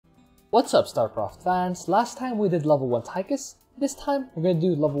What's up, Starcraft fans? Last time we did level 1 Tychus. This time we're going to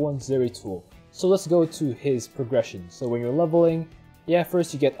do level 1 Zeratul. So let's go to his progression. So when you're leveling,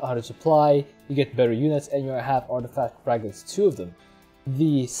 first you get 100 supply, you get better units, and you're going to have artifact fragments, 2 of them.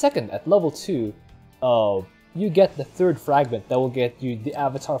 The second, at level 2, you get the third fragment that will get you the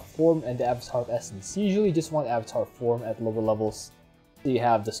avatar form and the avatar of essence. You usually just want avatar form at lower levels. So you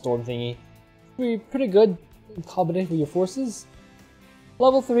have the storm thingy. Pretty good in combination with your forces.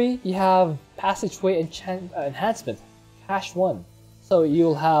 Level 3, you have passageway enhancement, cash 1. So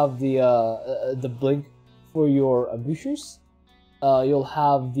you'll have the blink for your ambushers. You'll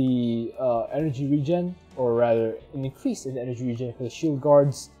have the energy regen, or rather an increase in energy regen for the shield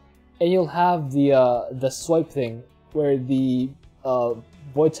guards, and you'll have the swipe thing where the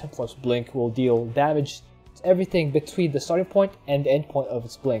Void Templar's blink will deal damage to everything between the starting point and the end point of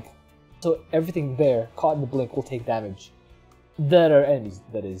its blink. So everything there caught in the blink will take damage. That are enemies,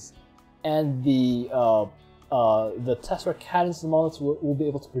 that is. And the Tesseract cannons and monoliths will be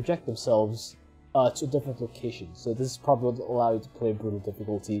able to project themselves to different locations. So this is probably will allow you to play brutal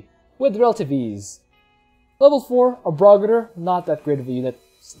difficulty with relative ease. Level 4, a Brogger, not that great of a unit.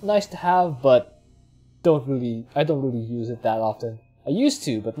 It's nice to have, but I don't really use it that often. I used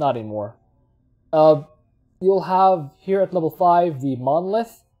to, but not anymore. You'll have here at level 5 the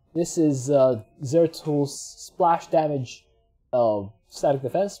Monolith. This is Zeratul's splash damage static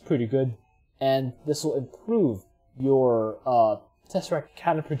defense, pretty good, and this will improve your Tesseract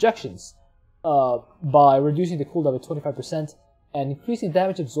cannon projections by reducing the cooldown by 25% and increasing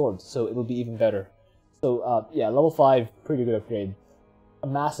damage absorbed, so it will be even better. So yeah, level 5, pretty good upgrade. A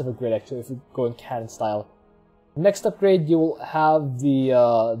massive upgrade actually if you go in cannon style. Next upgrade, you will have the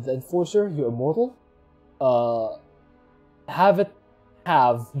Enforcer, your Immortal. Have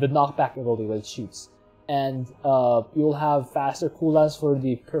the knockback ability when it shoots. And you'll have faster cooldowns for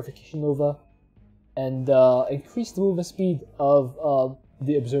the Purification Nova, and increase the movement speed of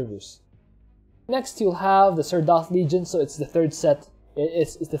the observers. Next, you'll have the Zeratul Legion. So it's the third set.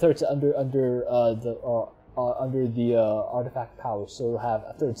 It's the third set under the artifact power. So you'll have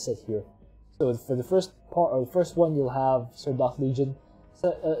a third set here. So for the first part, or the first one, you'll have Zeratul Legion.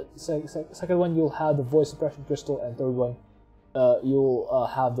 Second one, you'll have the Void Suppression Crystal, and third one, you'll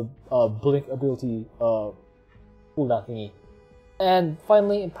have the blink ability cooldown thingy. And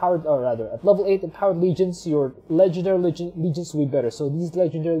finally, at level 8, Empowered Legions, your Legendary Legions will be better. So these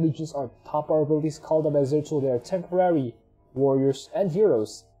Legendary Legions are top power abilities called up by Zeratul. They are temporary warriors and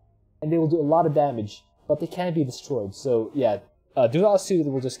heroes, and they will do a lot of damage, but they can't be destroyed. So yeah, do not assume that they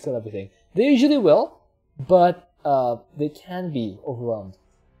will just kill everything. They usually will, but they can be overwhelmed.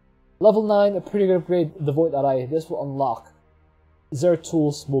 Level 9, a pretty good upgrade, the Void Eye. This will unlock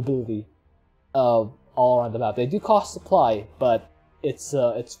Zeratul's mobility all around the map. They do cost supply, but it's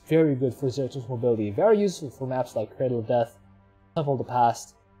very good for Zeratul's mobility. Very useful for maps like Cradle of Death, Temple of the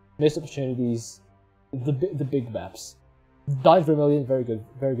Past, Missed Opportunities, the big maps. Dyed Vermilion, very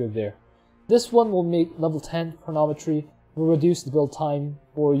good there. This one will make level 10 chronometry, will reduce the build time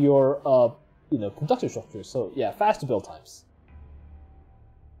for your conductor structures. So yeah, faster build times.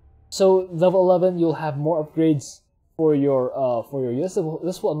 So level 11, you'll have more upgrades for your units.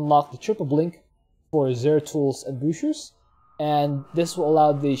 This will unlock the triple blink for Zeratul's ambushers, and this will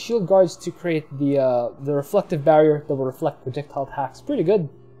allow the shield guards to create the reflective barrier that will reflect projectile attacks. Pretty good,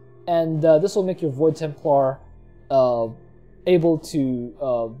 and this will make your Void Templar able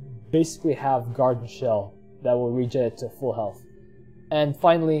to basically have Garden Shell that will regen it to full health. And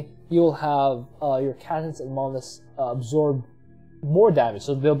finally, you'll have your cannons and monoliths absorb more damage,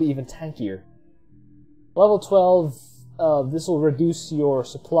 so they'll be even tankier. Level 12, this will reduce your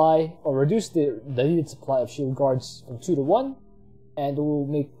supply, or reduce the needed supply of shield guards from 2 to 1, and it will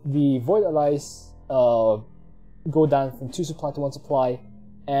make the Void Allies go down from 2 supply to 1 supply,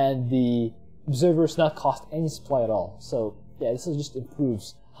 and the observers not cost any supply at all. So yeah, this just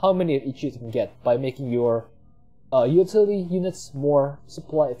improves how many of each unit you can get by making your utility units more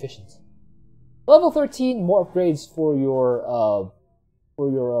supply efficient. Level 13, more upgrades for your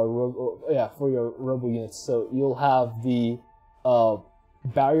robo units. So you'll have the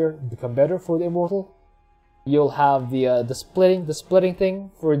barrier become better for the Immortal. You'll have the splitting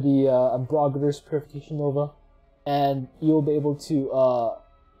thing for the Ambrogrator's Purification Nova, and you'll be able to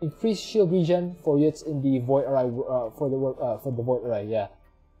increase shield regen for units in the Void Array for the Void Array, yeah.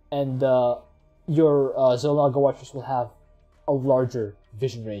 And your Zelaga Watchers will have a larger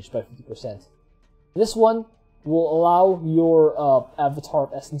vision range by 50%. This one will allow your Avatar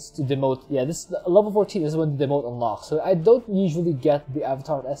of Essence to demote. Yeah, this level 14 is when the demote unlocks. So I don't usually get the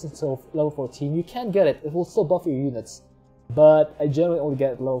Avatar of Essence until level 14. You can get it. It will still buff your units. but I generally only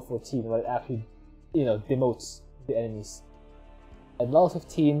get level 14 when it actually, you know, demotes the enemies. At level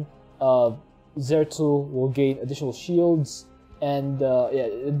 15, Zeratul will gain additional shields, and yeah,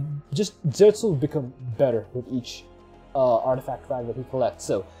 just Zeratul will become better with each artifact frag that we collect.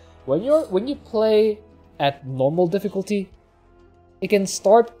 So when you play at normal difficulty, you can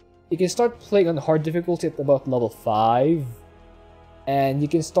start playing on hard difficulty at about level 5, and you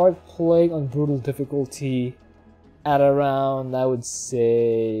can start playing on brutal difficulty at around, I would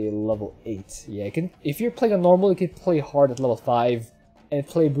say, level 8. Yeah, if you're playing on normal, you can play hard at level 5 and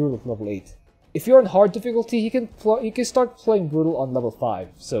play brutal at level 8. If you're on hard difficulty, you can start playing brutal on level 5.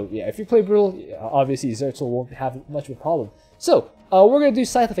 So yeah, if you play brutal, obviously Zeratul won't have much of a problem. So we're gonna do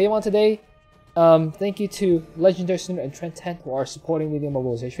Scythe of Amon today. Thank you to Legendary Snooter and Trent 10 who are supporting me in the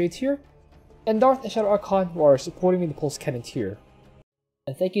mobilization rate tier, and Darth and Shadow Archon who are supporting me in the Pulse Cannon tier.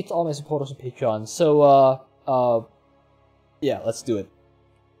 And thank you to all my supporters on Patreon. So yeah, let's do it.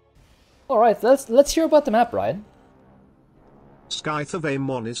 Alright, let's hear about the map, Ryan. Scythe of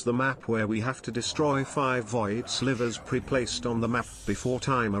Amon is the map where we have to destroy 5 void slivers pre-placed on the map before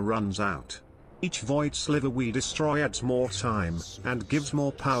timer runs out. Each void sliver we destroy adds more time, and gives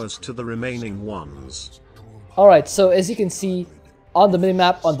more powers to the remaining ones. Alright, so as you can see, on the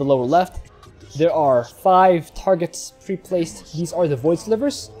minimap on the lower left, there are 5 targets pre-placed. These are the void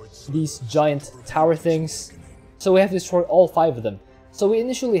slivers, these giant tower things. So we have to destroy all 5 of them. So we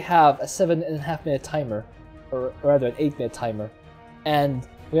initially have a 7.5 minute timer, or rather an 8 minute timer, and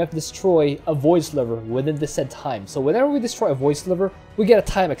we have to destroy a void sliver within the said time. So whenever we destroy a void sliver, we get a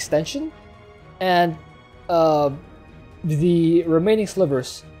time extension, and the remaining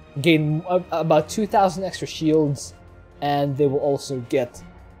slivers gain about 2,000 extra shields, and they will also get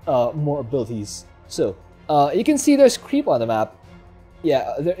more abilities. So you can see there's creep on the map.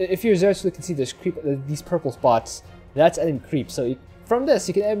 Yeah, if you're Zeratul, you can see there's creep, these purple spots. That's enemy creep. So from this,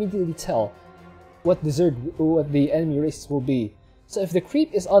 you can immediately tell what the enemy races will be. So if the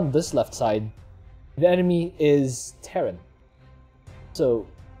creep is on this left side, the enemy is Terran. So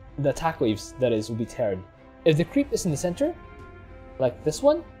the attack waves, that is, will be Terran. If the creep is in the center, like this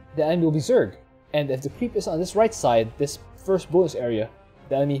one, the enemy will be Zerg. And if the creep is on this right side, this first bonus area,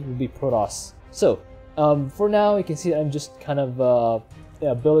 the enemy will be Protoss. So for now, you can see that I'm just kind of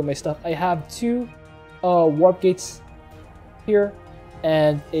yeah, building my stuff. I have 2 warp gates here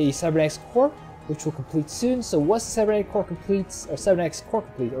and a cybernetics core, which will complete soon. So once the cybernetics core completes, or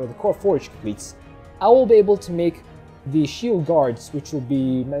the core forge completes, I will be able to make the shield guards, which will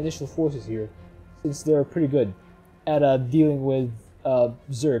be my initial forces here, since they're pretty good at dealing with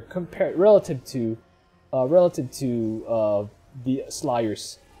Zerg relative to the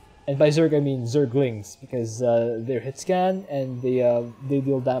Slayers. And by Zerg I mean Zerglings, because they're hit scan and they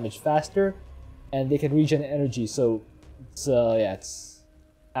deal damage faster, and they can regen energy. So it's yeah, it's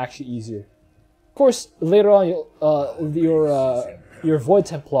actually easier. Of course, later on, your Void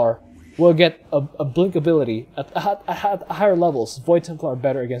Templar will get a blink ability at higher levels. Void Templar are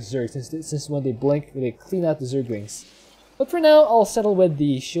better against Zerg since when they blink, they clean out the Zerglings. But for now, I'll settle with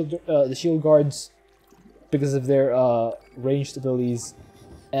the shield guards because of their ranged abilities.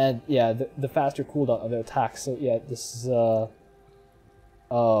 And yeah, the faster cooldown of their attacks. So yeah, this is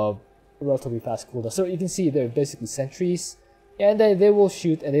relatively fast cooldown. So you can see they're basically sentries, and they will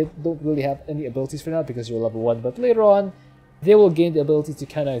shoot, and they don't really have any abilities for now because you're level 1. But later on, they will gain the ability to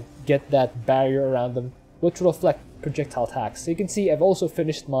kind of get that barrier around them, which will reflect projectile attacks. So you can see I've also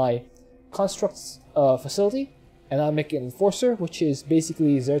finished my constructs facility, and I'm making an enforcer, which is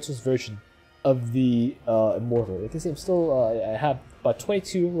basically Zeratul's version of the immortal. You can see I'm still I have about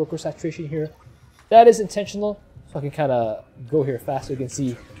 22 worker saturation here. That is intentional, so I can kind of go here faster. You can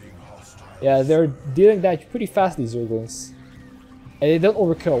see, yeah, they're dealing damage pretty fast, these Zerglings, and they don't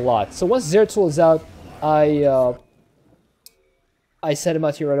overkill a lot. So once Zeratul is out, I set him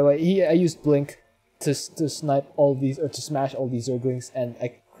out here right away. I used Blink to snipe all these, or to smash all these Zerglings, and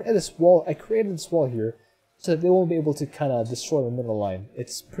I created this wall. Here so that they won't be able to kind of destroy the middle line.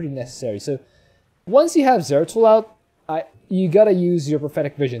 It's pretty necessary. So once you have Zeratul out, you gotta use your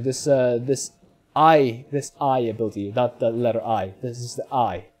prophetic vision. This eye ability, not the letter I. This is the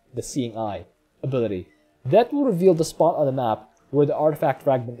eye, the seeing eye ability. That will reveal the spot on the map where the artifact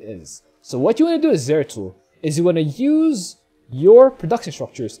fragment is. So what you want to do as Zeratul is you want to use your production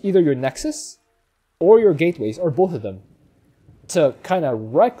structures, either your nexus or your gateways, or both of them, to kind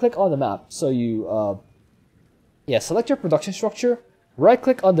of right click on the map. So you yeah, select your production structure, right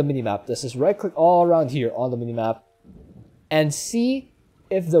click on the minimap. This is right click all around here on the minimap, and see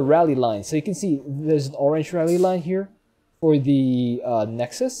if the rally line. So you can see there's an orange rally line here for the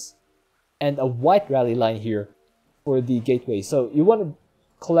nexus, and a white rally line here for the gateway. So you want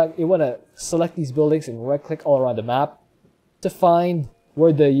to select these buildings and right click all around the map to find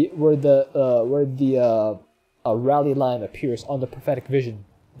where the rally line appears on the prophetic vision.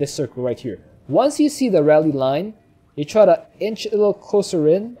 This circle right here. Once you see the rally line, you try to inch a little closer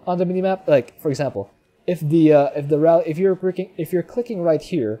in on the minimap. Like for example, if you're clicking right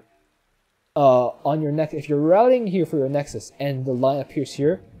here on your next, if you're routing here for your nexus and the line appears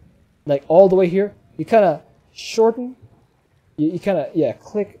here, like all the way here, you kind of shorten. You kind of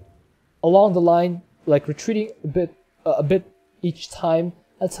click along the line, like retreating a bit each time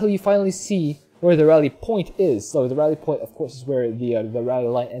until you finally see where the rally point is. So the rally point, of course, is where the rally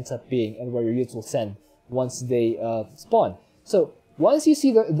line ends up being, and where your units will send once they spawn. So once you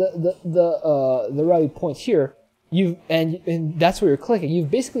see the rally point here, and that's where you're clicking.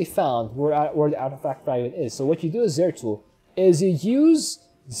 You've basically found where the artifact fragment is. So what you do as Zeratul is you use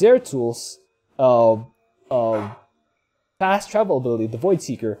Zeratul's fast travel ability, the Void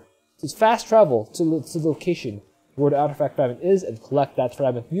Seeker, to fast travel to the location where the artifact fragment is and collect that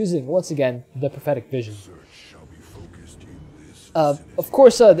fragment using, once again, the prophetic vision. Of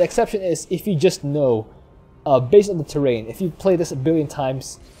course, the exception is if you just know, based on the terrain. If you play this a billion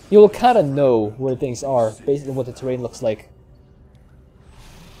times, you will kind of know where things are based on what the terrain looks like.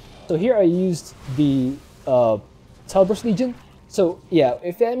 So here I used the Teleburst Legion. So yeah,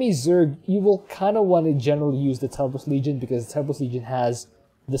 if the enemy Zerg, you will kind of want to generally use the Teleburst Legion because the Teleburst Legion has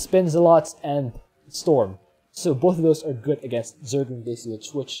the Spin Zealots and Storm. So both of those are good against Zergling based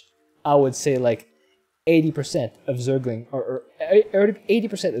units, which I would say like 80% of Zergling, or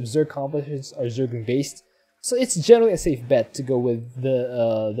 80% of Zerg compositions are Zergling based. So it's generally a safe bet to go with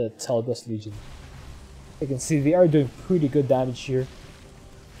the Teleburst Legion. You can see they are doing pretty good damage here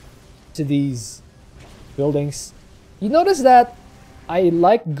to these buildings. You notice that I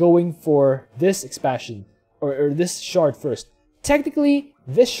like going for this expansion, or this shard first. Technically,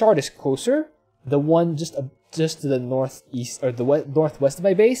 this shard is closer, the one just to the northeast or the northwest of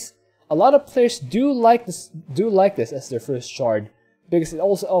my base. A lot of players do like this as their first shard because it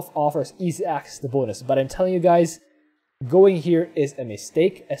also offers easy access to bonus. But I'm telling you guys, going here is a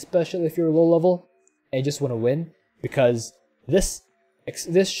mistake, especially if you're low level and you just want to win, because this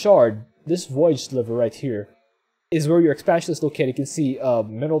shard, this void sliver right here, is where your expansion is located. You can see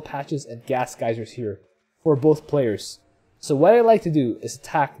mineral patches and gas geysers here for both players. So what I like to do is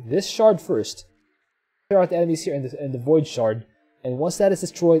attack this shard first, clear out the enemies here in the void shard, and once that is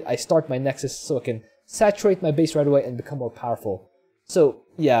destroyed, I start my nexus so I can saturate my base right away and become more powerful. So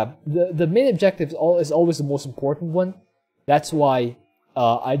yeah, the main objective is always the most important one. That's why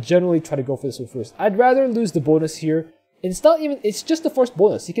I generally try to go for this one first. I'd rather lose the bonus here. It's just the first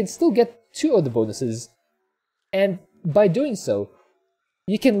bonus. You can still get 2 of the bonuses, and by doing so,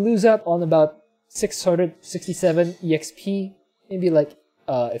 you can lose out on about 667 EXP, maybe like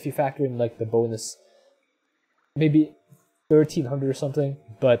if you factor in like the bonus, maybe 1300 or something,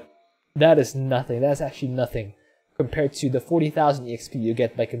 but that is nothing. That's actually nothing compared to the 40,000 EXP you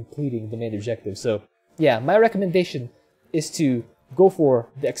get by completing the main objective. So yeah, my recommendation is to go for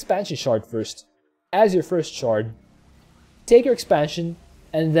the expansion shard first as your first shard. Take your expansion,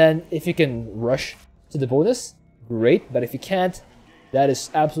 and then if you can rush to the bonus, great, but if you can't, that is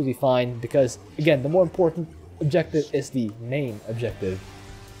absolutely fine, because again, the more important objective is the main objective.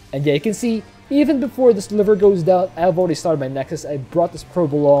 And yeah, you can see, even before this liver goes down, I've already started my nexus. I brought this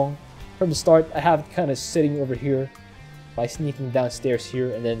probe along from the start. I have it kind of sitting over here by sneaking downstairs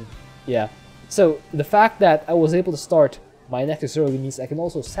here, and then yeah. So the fact that I was able to start my nexus early means I can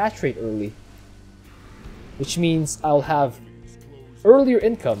also saturate early, which means I'll have earlier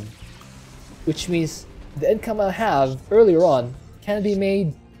income, which means the income I have earlier on can be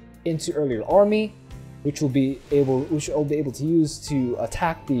made into earlier army, which I'll be able to use to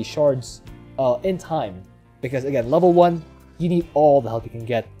attack the shards in time. Because again, level 1, you need all the help you can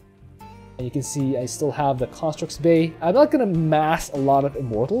get. And you can see I still have the Constructs Bay. I'm not gonna mass a lot of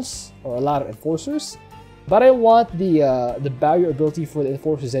Immortals or a lot of Enforcers, but I want the barrier ability for the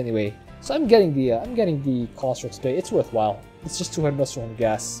Enforcers anyway. So I'm getting the Constructs Bay. It's worthwhile. It's just 200 metals, 200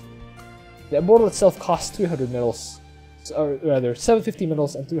 gas. The Immortal itself costs 300 metals, or rather 750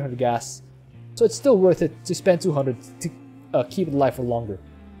 metals and 300 gas. So it's still worth it to spend 200 to keep it alive for longer.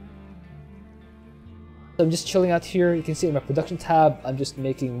 So I'm just chilling out here. You can see in my production tab, I'm just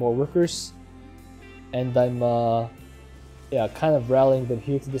making more workers, and I'm kind of rallying them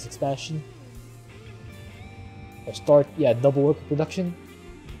here to this expansion. I start double worker production,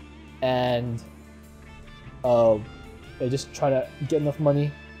 and I just try to get enough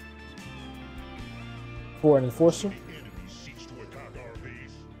money for an Enforcer.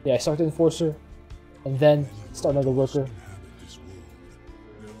 Yeah, I start the Enforcer, and then start another worker.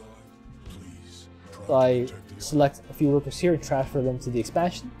 So I select a few workers here and transfer them to the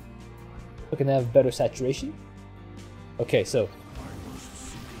expansion. We can have better saturation. Okay, so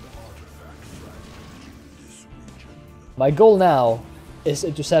my goal now is to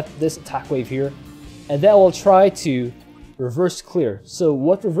intercept this attack wave here, and then we'll try to reverse clear. So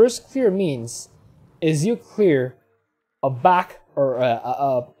what reverse clear means is you clear a back or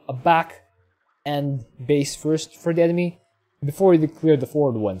a back and base first for the enemy before you clear the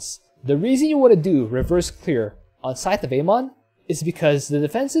forward ones. The reason you want to do reverse clear on Scythe of Amon is because the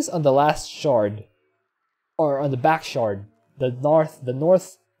defenses on the last shard, or on the back shard, the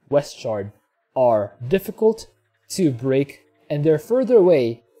northwest shard, are difficult to break, and they're further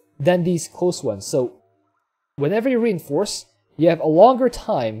away than these close ones. So whenever you reinforce, you have a longer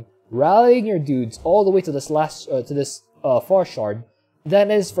time rallying your dudes all the way to this far shard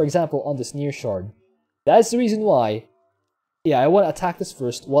than is, for example, on this near shard. That's the reason why, yeah, I want to attack this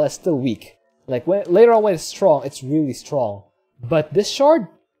first while it's still weak. Like later on when it's strong, it's really strong. But this shard,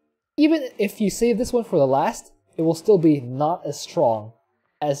 even if you save this one for the last, it will still be not as strong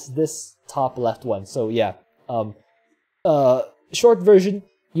as this top left one. So yeah, short version,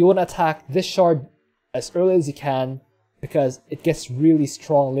 you want to attack this shard as early as you can because it gets really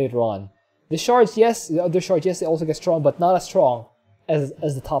strong later on. The shards, yes, the other shards, yes, they also get strong, but not as strong as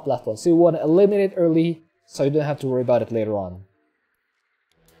the top left one. So you want to eliminate it early so you don't have to worry about it later on.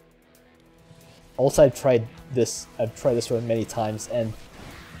 Also, I've tried this run many times, and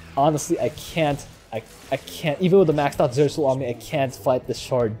honestly, I can't, even with the maxed out Zeratul army, I can't fight this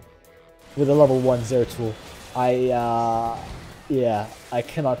shard with a level 1 Zeratul. Yeah, I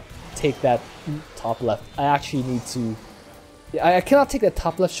cannot take that top left. I actually need to, I cannot take that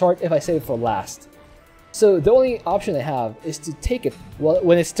top left shard if I save it for last. So the only option I have is to take it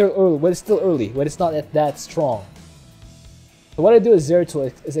when it's still early, when it's not that strong. So what I do with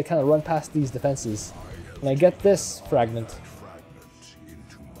Zeratul is I kind of run past these defenses, and I get this fragment.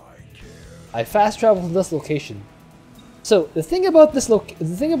 I fast travel to this location. So the thing about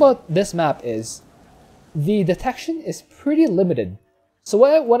this map is the detection is pretty limited. So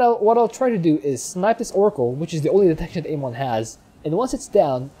what I'll try to do is snipe this Oracle, which is the only detection that Amon has, and once it's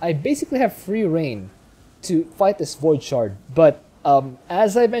down, I basically have free reign to fight this Void Shard. But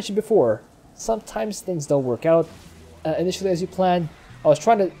as I mentioned before, sometimes things don't work out initially as you planned. I was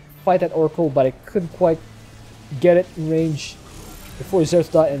trying to fight that Oracle, but I couldn't quite get it in range before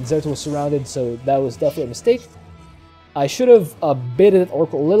Zeratul died, and Zeratul was surrounded, so that was definitely a mistake. I should have baited that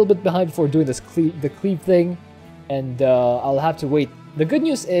Oracle a little bit behind before doing this the cleave thing, and I'll have to wait. The good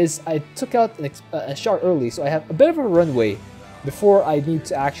news is I took out a shard early, so I have a bit of a runway before I need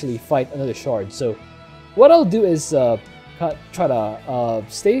to actually fight another shard. So what I'll do is try to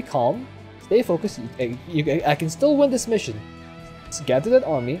stay calm, stay focused. I can still win this mission. Let's gather that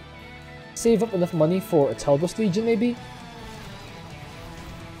army, save up enough money for a Telbos Legion maybe.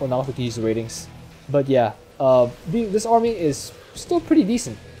 Or now we can use the ratings. But yeah, this army is still pretty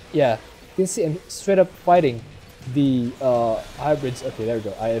decent. Yeah, you can see I'm straight up fighting the hybrids. Okay, there we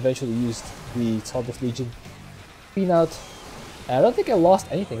go. I eventually used the Telbos Legion. Clean out. And I don't think I lost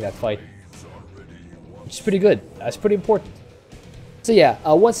anything that fight, which is pretty good. That's pretty important. So yeah,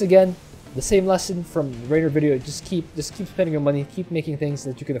 once again, the same lesson from the Rainer video. Just keep spending your money. Keep making things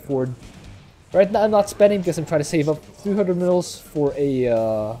that you can afford. Right now, I'm not spending because I'm trying to save up 300 mils for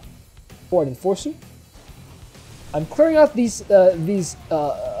an enforcer. I'm clearing out these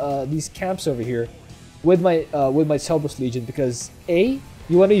camps over here with my Telbos Legion because A,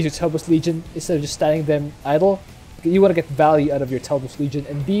 you want to use your Telbos Legion instead of just standing them idle. You want to get value out of your Telbos Legion,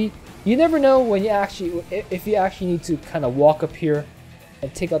 and B, you never know when if you actually need to kind of walk up here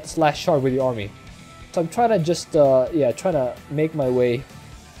and take out this last shard with your army. So I'm trying to just trying to make my way,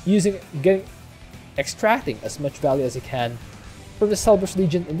 extracting as much value as I can from the Telbos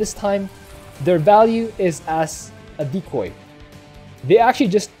Legion, and this time their value is as a decoy. They actually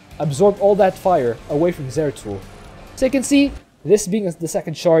just absorbed all that fire away from Zeratul. So you can see, this being the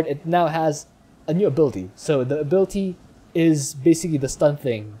second shard, it now has a new ability. So the ability is basically the stun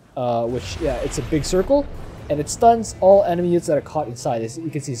thing, which, yeah, it's a big circle, and it stuns all enemy units that are caught inside. As you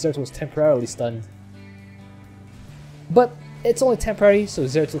can see, Zeratul was temporarily stunned. But it's only temporary, so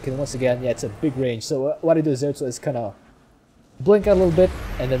Zeratul can once again, yeah, it's a big range. So what I do with Zeratul is kind of blink out a little bit,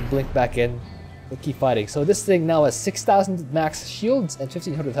 and then blink back in, and keep fighting. So this thing now has 6,000 max shields and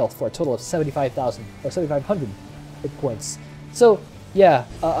 1,500 health for a total of 75,000 or 7,500 hit points. So yeah,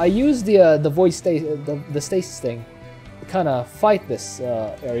 I use the void the stasis thing to kind of fight this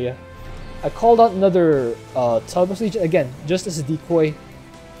area. I called out another Telbos Legion again, just as a decoy.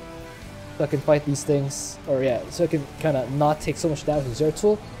 so I can fight these things, or yeah, so I can kind of not take so much damage with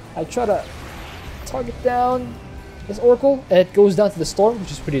Zeratul. I try to target down this Oracle, and it goes down to the Storm,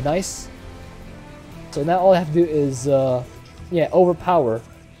 which is pretty nice. So now all I have to do is, yeah, overwhelm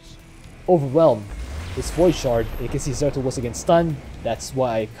this Void Shard. You can see Zeratul was again stunned. That's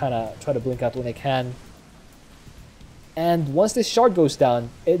why I kind of try to blink out when I can. And once this shard goes down,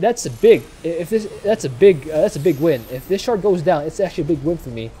 that's a big win. If this shard goes down, it's actually a big win for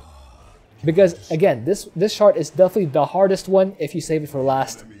me. Because again, this shard is definitely the hardest one if you save it for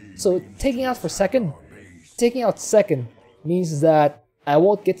last. So taking out second means that I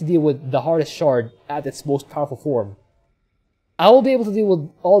won't get to deal with the hardest shard at its most powerful form. I will be able to deal with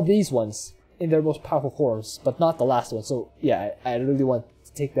all these ones in their most powerful forms, but not the last one. So yeah, I really want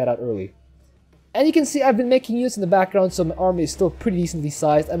to take that out early. And you can see I've been making units in the background, so my army is still pretty decently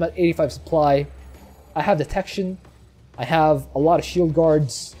sized. I'm at 85 supply. I have detection. I have a lot of shield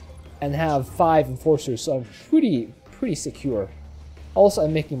guards, and have 5 enforcers, so I'm pretty secure. Also,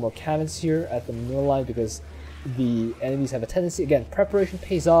 I'm making more cannons here at the middle line because the enemies have a tendency. Again, preparation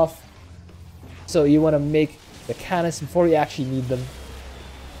pays off, so you want to make the cannons before you actually need them.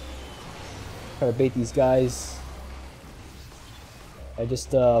 Try to bait these guys. I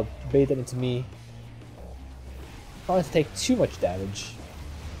just bait them into me. Trying to take too much damage.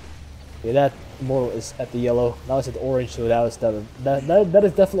 Yeah, that Mortal is at the yellow. Now it's at the orange, so that is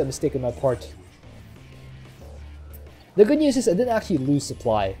definitely a mistake on my part. The good news is I didn't actually lose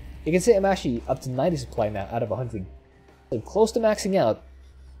supply. You can say I'm actually up to 90 supply now out of 100. So I'm close to maxing out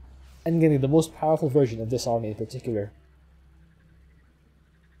and getting the most powerful version of this army in particular.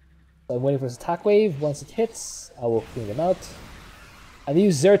 So I'm waiting for this attack wave. Once it hits, I will clean them out. I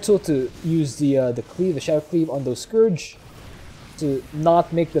use Zeratul to use the cleave, the Shadow Cleave on those Scourge to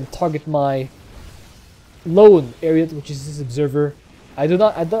not make them target my lone area, which is this Observer. I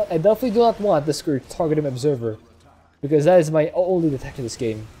definitely do not want the Scourge targeting Observer because that is my only detection in this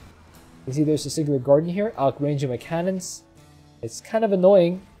game. You see there's a singular garden here, outranging my cannons. It's kind of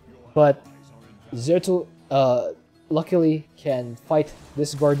annoying, but Zeratul luckily can fight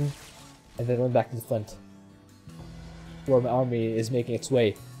this garden and then run back to the front where my army is making its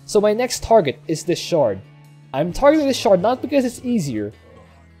way. So my next target is this shard. I'm targeting this shard not because it's easier,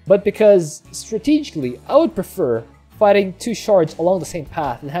 but because strategically I would prefer fighting 2 shards along the same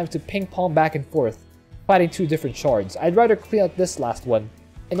path and having to ping pong back and forth, fighting 2 different shards. I'd rather clean out this last one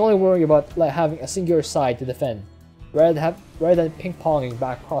and only worry about like having a singular side to defend, rather than ping ponging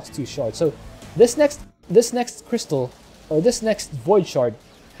back across 2 shards. So this next crystal, or this next void shard,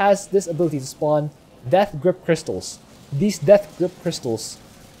 has this ability to spawn Death Grip Crystals. These Death Grip Crystals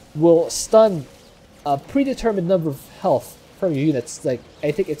will stun a predetermined number of health from your units. Like,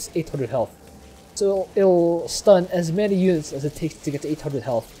 I think it's 800 health. So it'll stun as many units as it takes to get to 800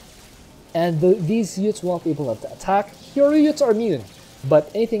 health. And these units won't be able to attack. Hero units are immune, but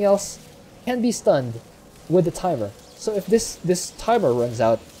anything else can be stunned with the timer. So if this timer runs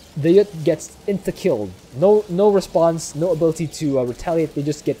out, the unit gets insta-killed. No response, no ability to retaliate, they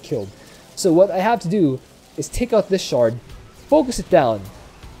just get killed. So what I have to do is take out this shard, focus it down,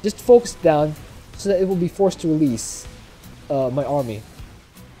 just focus it down so that it will be forced to release my army.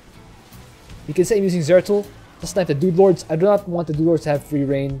 You can say I'm using Zeratul to snipe the Dude Lords. I do not want the Dude Lords to have free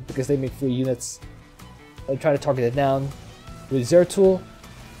reign because they make free units. I try to target it down with Zeratul,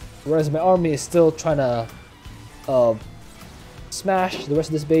 whereas my army is still trying to smash the rest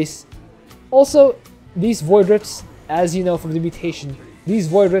of this base. Also, these Void Rifts, as you know from the mutation, these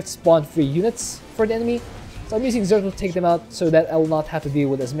Void Rifts spawn free units for the enemy. So I'm using Zeratul to take them out so that I will not have to deal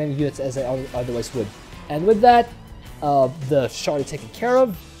with as many units as I otherwise would. And with that, the shard is taken care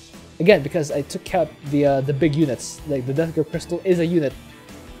of. Again, because I took out the big units. Like the Death Grip Crystal is a unit,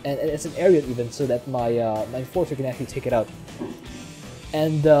 and it's an area even, so that my my enforcer can actually take it out.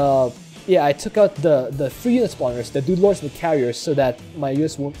 And yeah, I took out the free unit spawners, the Dude Lords and the Carriers, so that my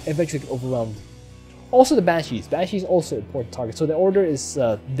units won't eventually get overwhelmed. Also the Banshees. Banshees also an important target. So the order is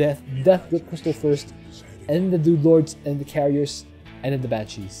Death Grip Crystal first, and then the Dude Lords and the Carriers, and then the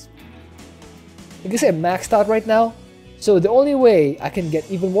Banshees. You can say I'm maxed out right now, so the only way I can get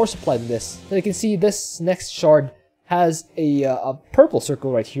even more supply than this, so you can see this next shard has a purple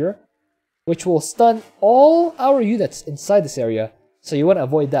circle right here, which will stun all our units inside this area, so you want to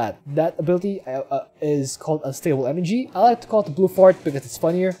avoid that. That ability is called Unstable Energy. I like to call it the Blue Fart because it's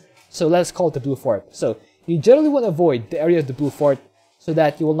funnier, so let's call it the Blue Fart. So you generally want to avoid the area of the Blue Fart so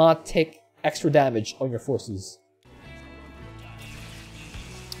that you will not take extra damage on your forces.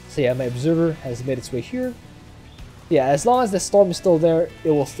 So yeah, my Observer has made its way here. Yeah, as long as the Storm is still there, it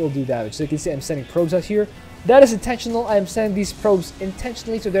will still do damage. So you can see I'm sending probes out here. That is intentional. I am sending these probes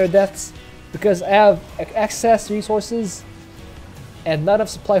intentionally to their deaths because I have excess resources and not enough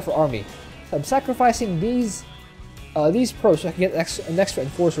supply for army. So I'm sacrificing these probes so I can get an extra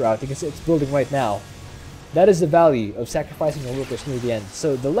enforcer out. You can see it's building right now. That is the value of sacrificing your workers near the end.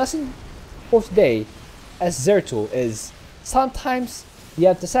 So the lesson for today as Zeratul is sometimes you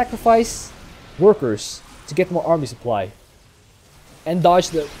have to sacrifice workers to get more army supply and dodge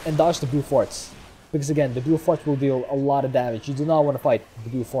the blue forts. Because again, the blue fort will deal a lot of damage. You do not want to fight the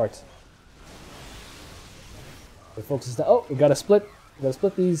blue fort. The focus is down. Oh, we gotta split. We gotta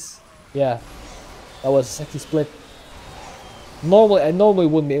split these. Yeah, that was a sexy split. I normally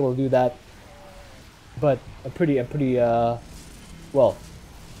wouldn't be able to do that, but well,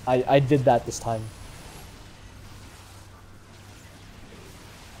 I did that this time.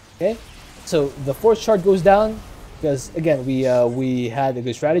 Okay, so the fourth shard goes down because again we had a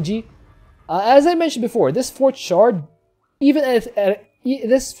good strategy. As I mentioned before, this fourth shard, even at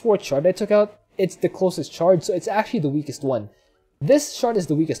this fourth shard I took out, it's the closest shard, so it's actually the weakest one. This shard is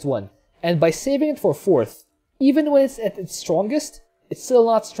the weakest one, and by saving it for fourth, even when it's at its strongest, it's still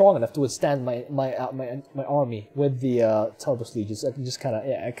not strong enough to withstand my army with the Telebus Legion. So I can just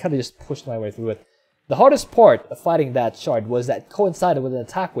I kind of just pushed my way through it. The hardest part of fighting that shard was that it coincided with an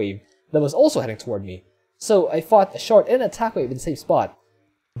attack wave that was also heading toward me. So I fought a shard and an attack wave in the same spot,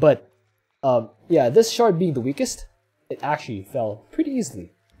 but yeah, this shard being the weakest, it actually fell pretty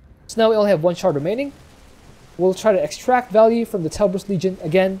easily. So now we only have one shard remaining. We'll try to extract value from the Telebus Legion.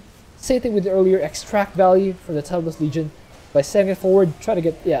 Again, same thing with the earlier, extract value from the Telebus Legion by sending it forward, try to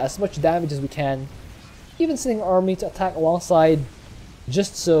get as much damage as we can. Even sending our army to attack alongside,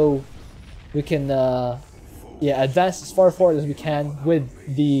 just so we can advance as far forward as we can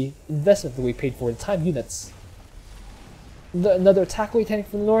with the investment that we paid for, the time units. Another attack wave heading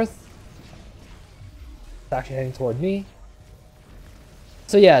from the north. It's actually heading toward me.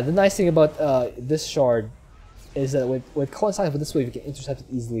 So yeah, the nice thing about this shard is that when it coincides with this wave, you can intercept it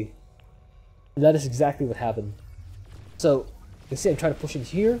easily. And that is exactly what happened. So you can see I'm trying to push in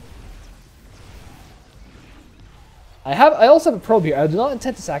here. I also have a probe here. I do not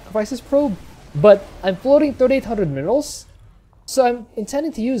intend to sacrifice this probe, but I'm floating 3,800 minerals, so I'm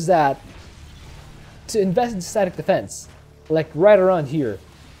intending to use that to invest in static defense, like right around here.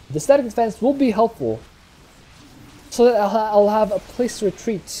 The static defense will be helpful, so that I'll have a place to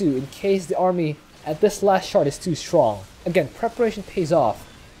retreat to in case the army at this last shard is too strong. Again, preparation pays off.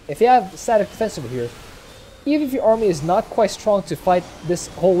 If you have static defense over here, even if your army is not quite strong to fight this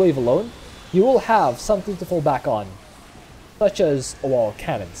whole wave alone, you will have something to fall back on, such as a wall of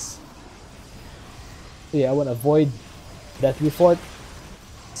cannons. So yeah, I want to avoid that blue fort.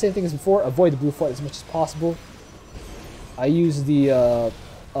 Same thing as before, avoid the blue fort as much as possible. I use the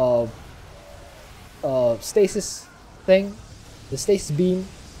stasis thing, the stasis beam,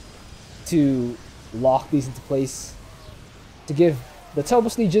 to lock these into place, to give the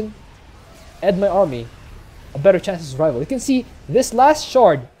Telebus Legion and my army a better chance of survival. You can see this last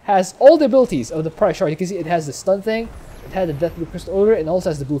shard has all the abilities of the prior shard. You can see it has the stun thing, it had the death of the crystal order, and also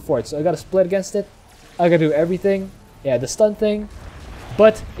has the blue fort. So I gotta split against it. I gotta do everything. Yeah, the stun thing,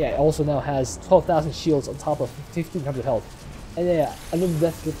 but yeah, it also now has 12,000 shields on top of 1,500 health. And yeah, another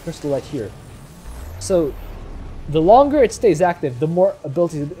death of the crystal right here. So the longer it stays active, the more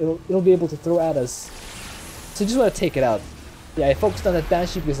abilities it'll be able to throw at us. So you just want to take it out. Yeah, I focused on that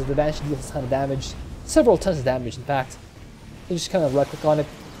Banshee because the Banshee deals a ton of damage. Several tons of damage, in fact. You just kind of right click on it.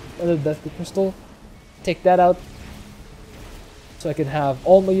 Another Death of the Crystal. Take that out. So I can have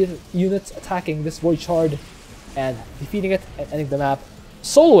all my units attacking this Void Shard and defeating it and ending the map.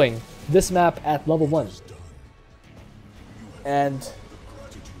 Soloing this map at level 1. And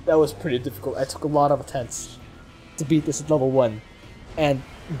that was pretty difficult. I took a lot of attempts to beat this at level 1. And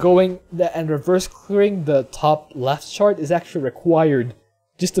reverse clearing the top left chart is actually required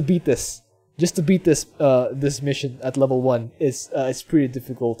just to beat this. Just to beat this this mission at level 1 is it's pretty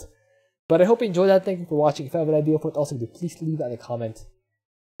difficult. But I hope you enjoyed that. Thank you for watching. If you have an idea for it, also please leave that in a comment.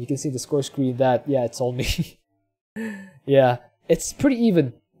 You can see the score screen that yeah, it's all me. Yeah, it's pretty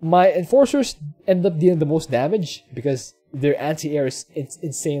even. My enforcers end up dealing the most damage because their anti-air is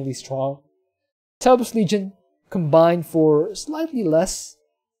insanely strong. Telebus Legion combined for slightly less,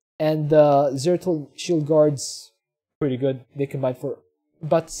 and Zeratul Shield Guards pretty good. They combine for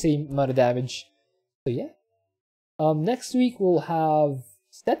about the same amount of damage. So yeah, next week we'll have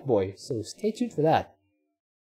Stet Boy, so stay tuned for that.